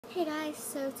Hey guys,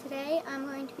 so today I'm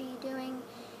going to be doing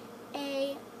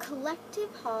a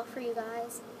collective haul for you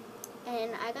guys,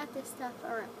 and I got this stuff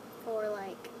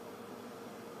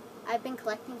I've been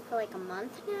collecting for like a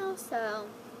month now,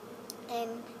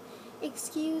 and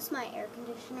excuse my air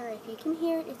conditioner if you can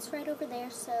hear it, it's right over there,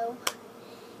 so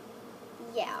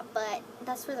yeah, but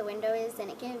that's where the window is and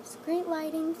it gives great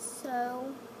lighting,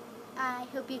 so I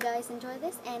hope you guys enjoy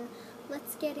this, and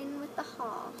let's get in with the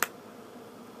haul.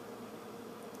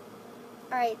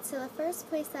 Alright, so the first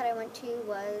place that I went to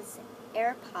was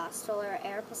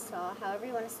Aeropostale, however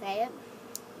you want to say it.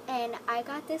 And I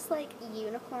got this like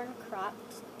unicorn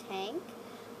cropped tank.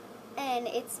 And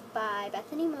it's by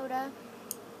Bethany Moda.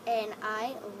 And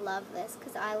I love this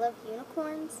because I love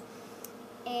unicorns.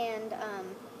 And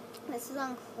this is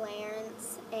on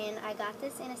clearance. And I got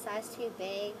this in a size too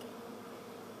big.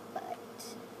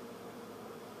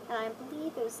 And I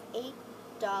believe it was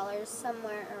 $8,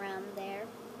 somewhere around there.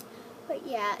 But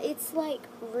yeah, it's like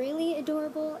really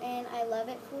adorable and I love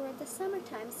it for the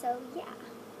summertime, so yeah.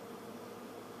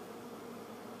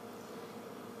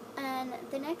 And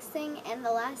the next thing and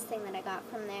the last thing that I got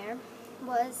from there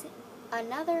was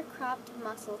another cropped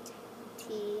muscle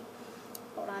tee.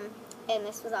 Hold on. And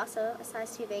this was also a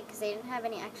size too big because they didn't have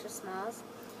any extra smalls.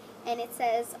 And it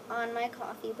says on my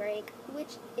coffee break,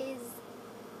 which is,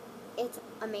 it's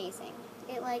amazing.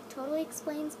 It like totally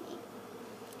explains me.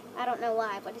 I don't know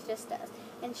why, but it just does.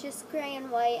 And it's just gray and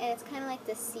white, and it's kind of like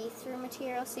the see-through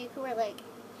material, so you could wear like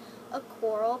a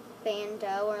coral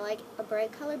bandeau or like a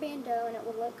bright color bandeau, and it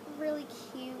will look really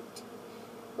cute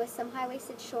with some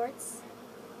high-waisted shorts.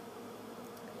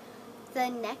 The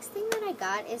next thing that I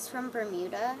got is from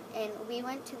Bermuda, and we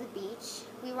went to the beach.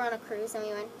 We were on a cruise, and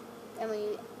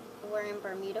we were in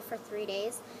Bermuda for 3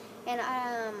 days. And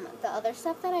the other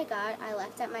stuff that I got, I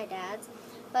left at my dad's.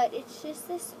 But it's just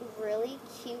this really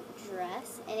cute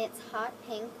dress, and it's hot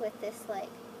pink with this like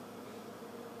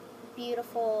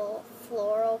beautiful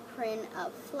floral print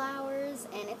of flowers,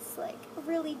 and it's like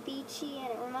really beachy,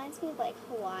 and it reminds me of like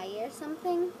Hawaii or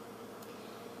something.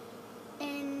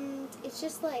 And it's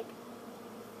just like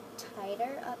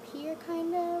tighter up here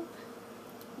kind of.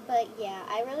 But yeah,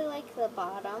 I really like the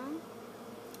bottom,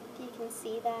 if you can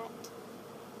see that.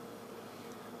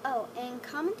 Oh, and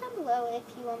comment down below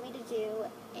if you want me to do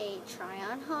a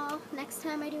try-on haul next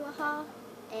time I do a haul,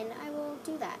 and I will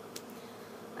do that.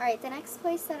 Alright, the next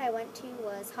place that I went to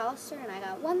was Hollister, and I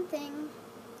got one thing,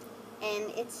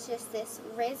 and it's just this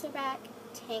Razorback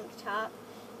tank top,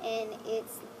 and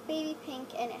it's baby pink,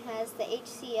 and it has the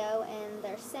HCO and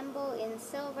their symbol in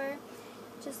silver.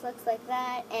 Just looks like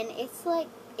that, and it's like,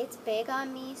 it's big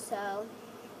on me, so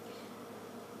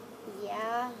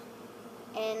yeah.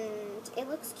 And it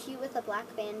looks cute with a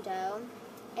black bandeau,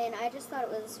 and I just thought it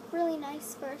was really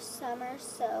nice for summer,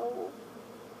 so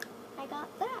I got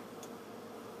that.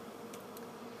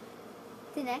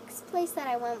 The next place that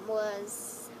I went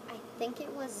was, I think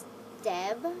it was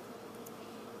Deb.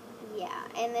 Yeah,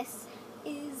 and this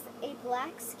is a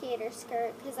black skater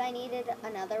skirt because I needed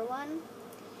another one,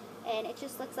 and it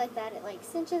just looks like that. It like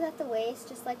cinches at the waist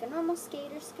just like a normal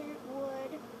skater skirt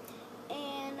would.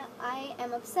 And I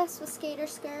am obsessed with skater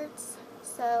skirts,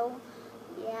 so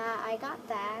yeah, I got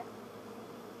that.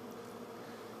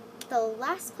 The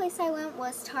last place I went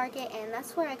was Target, and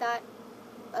that's where I got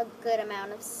a good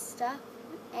amount of stuff.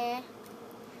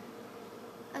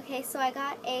 Okay, so I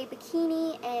got a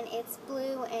bikini, and it's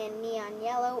blue and neon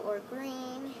yellow or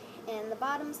green, and the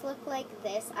bottoms look like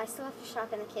this. I still have to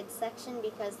shop in the kids section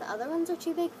because the other ones are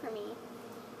too big for me.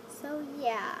 So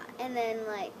yeah, and then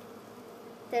like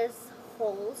there's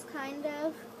holes kind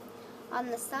of on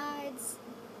the sides,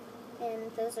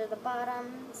 and those are the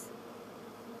bottoms,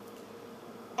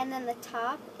 and then the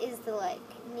top is the like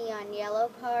neon yellow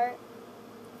part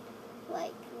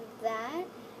like that,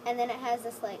 and then it has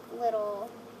this like little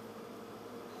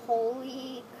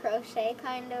holy crochet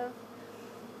kind of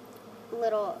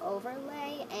little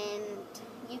overlay, and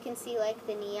you can see like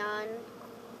the neon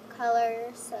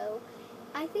color, so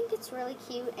I think it's really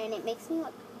cute, and it makes me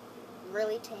look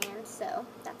really tan, so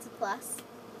that's a plus.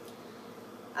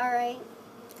 Alright,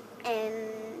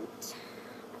 and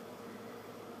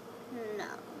no,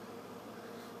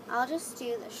 I'll just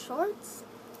do the shorts.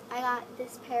 I got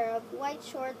this pair of white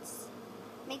shorts,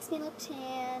 makes me look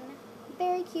tan,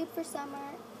 very cute for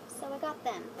summer, so I got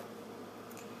them.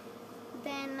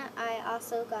 Then I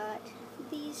also got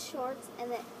these shorts,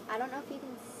 and then I don't know if you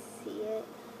can see it.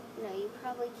 No, you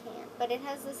probably can't, but it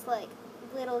has this like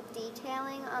little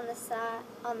detailing on the side,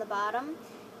 on the bottom,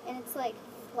 and it's like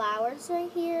flowers right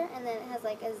here, and then it has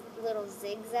like a little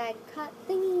zigzag cut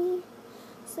thingy.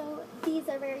 So these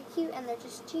are very cute, and they're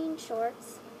just jean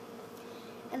shorts.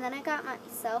 And then I got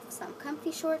myself some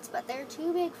comfy shorts, but they're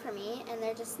too big for me, and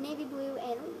they're just navy blue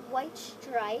and white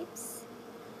stripes.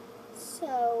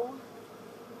 So,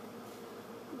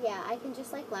 yeah, I can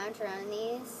just like lounge around in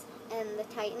these, and the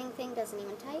tightening thing doesn't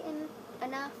even tighten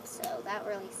enough, so that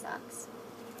really sucks.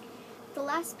 The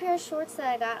last pair of shorts that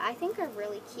I got, I think are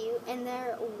really cute, and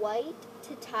they're white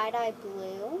to tie-dye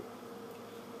blue,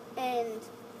 and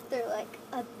they're like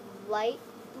a light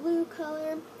blue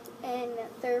color, and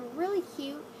they're really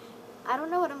cute. I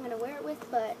don't know what I'm going to wear it with,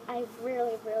 but I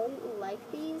really, really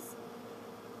like these.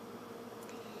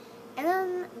 And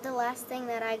then the last thing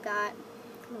that I got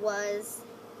was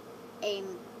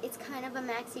it's kind of a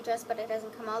maxi dress, but it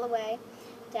doesn't come all the way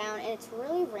down, and it's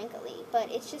really wrinkly, but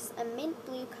it's just a mint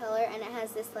blue color, and it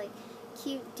has this like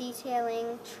cute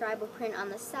detailing tribal print on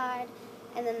the side,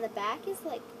 and then the back is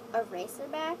like a racer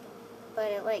back,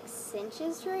 but it like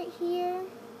cinches right here.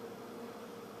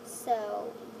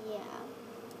 So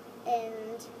yeah,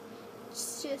 and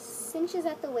just cinches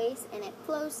at the waist, and it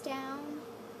flows down.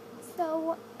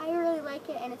 So I really like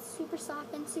it, and it's super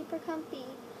soft and super comfy.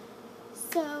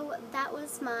 So that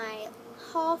was my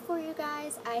haul for you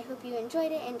guys. I hope you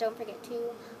enjoyed it, and don't forget to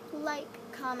like,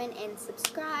 comment, and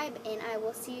subscribe, and I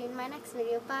will see you in my next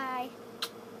video. Bye!